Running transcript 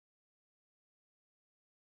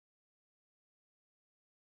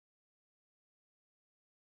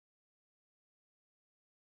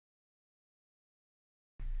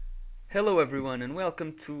Hello everyone and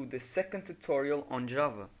welcome to the second tutorial on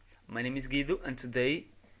Java. My name is Guido and today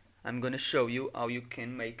I'm going to show you how you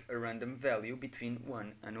can make a random value between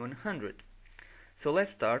 1 and 100. So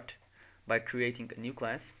let's start by creating a new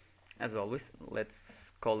class. As always,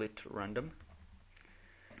 let's call it random.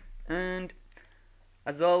 And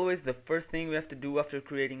as always, the first thing we have to do after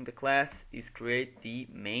creating the class is create the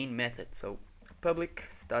main method. So public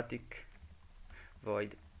static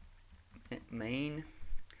void main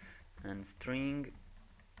and string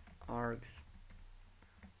args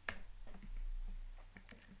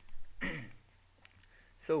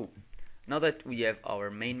so now that we have our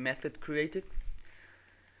main method created,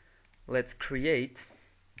 let's create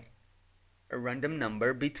a random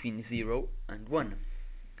number between 0 and 1.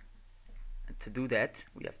 And to do that,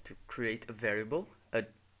 we have to create a variable,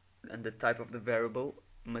 and the type of the variable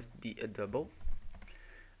must be a double,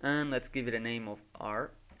 and let's give it a name of r.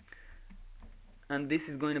 And this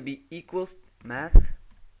is going to be equals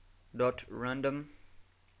math.random.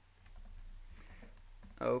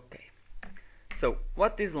 Okay. So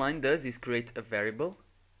what this line does is create a variable,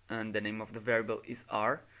 and the name of the variable is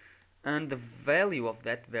r, and the value of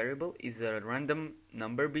that variable is a random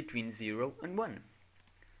number between 0 and 1.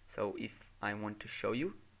 So if I want to show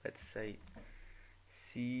you, let's say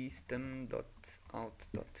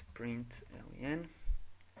system.out.println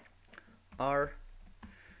r,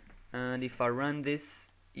 and if I run this,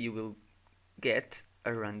 you will get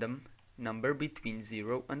a random number between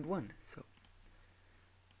 0 and 1. So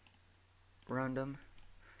random,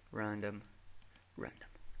 random, random.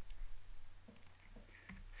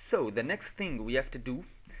 So the next thing we have to do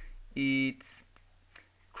is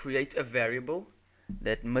create a variable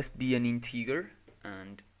that must be an integer,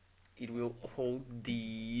 and it will hold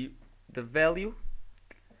the value,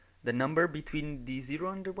 the number between the 0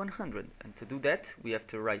 and the 100. And to do that, we have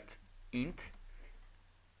to write int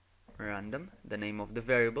random. The name of the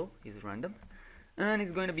variable is random, and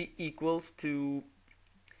it's going to be equals to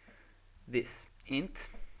this int.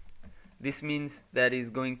 This means that is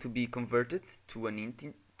going to be converted to an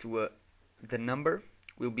int, the number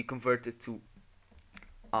will be converted to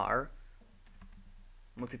r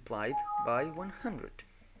multiplied by 100.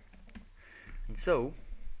 And so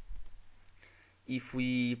if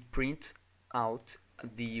we print out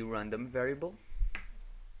the random variable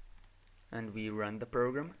and we run the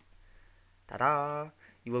program, ta-da,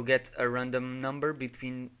 you will get a random number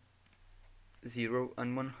between 0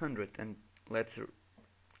 and 100. And let's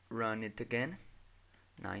run it again.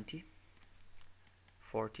 90,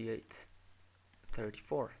 48,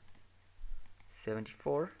 34,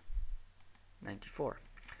 74, 94.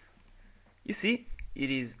 You see, it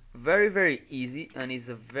is very easy and is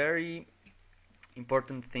a very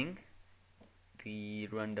important thing, the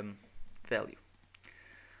random value.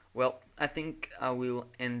 Well, I think I will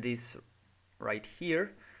end this right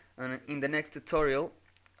here, and in the next tutorial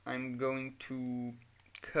I'm going to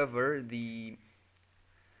cover the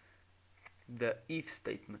if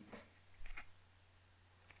statement.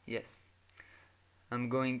 Yes, I'm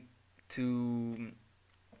going to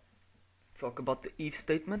talk about the if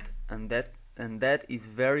statement, and that is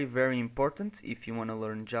very important if you want to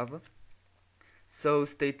learn Java. So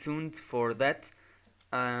stay tuned for that,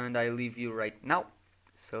 and I leave you right now.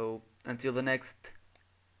 So until the next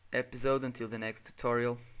episode, until the next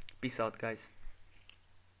tutorial, peace out, guys.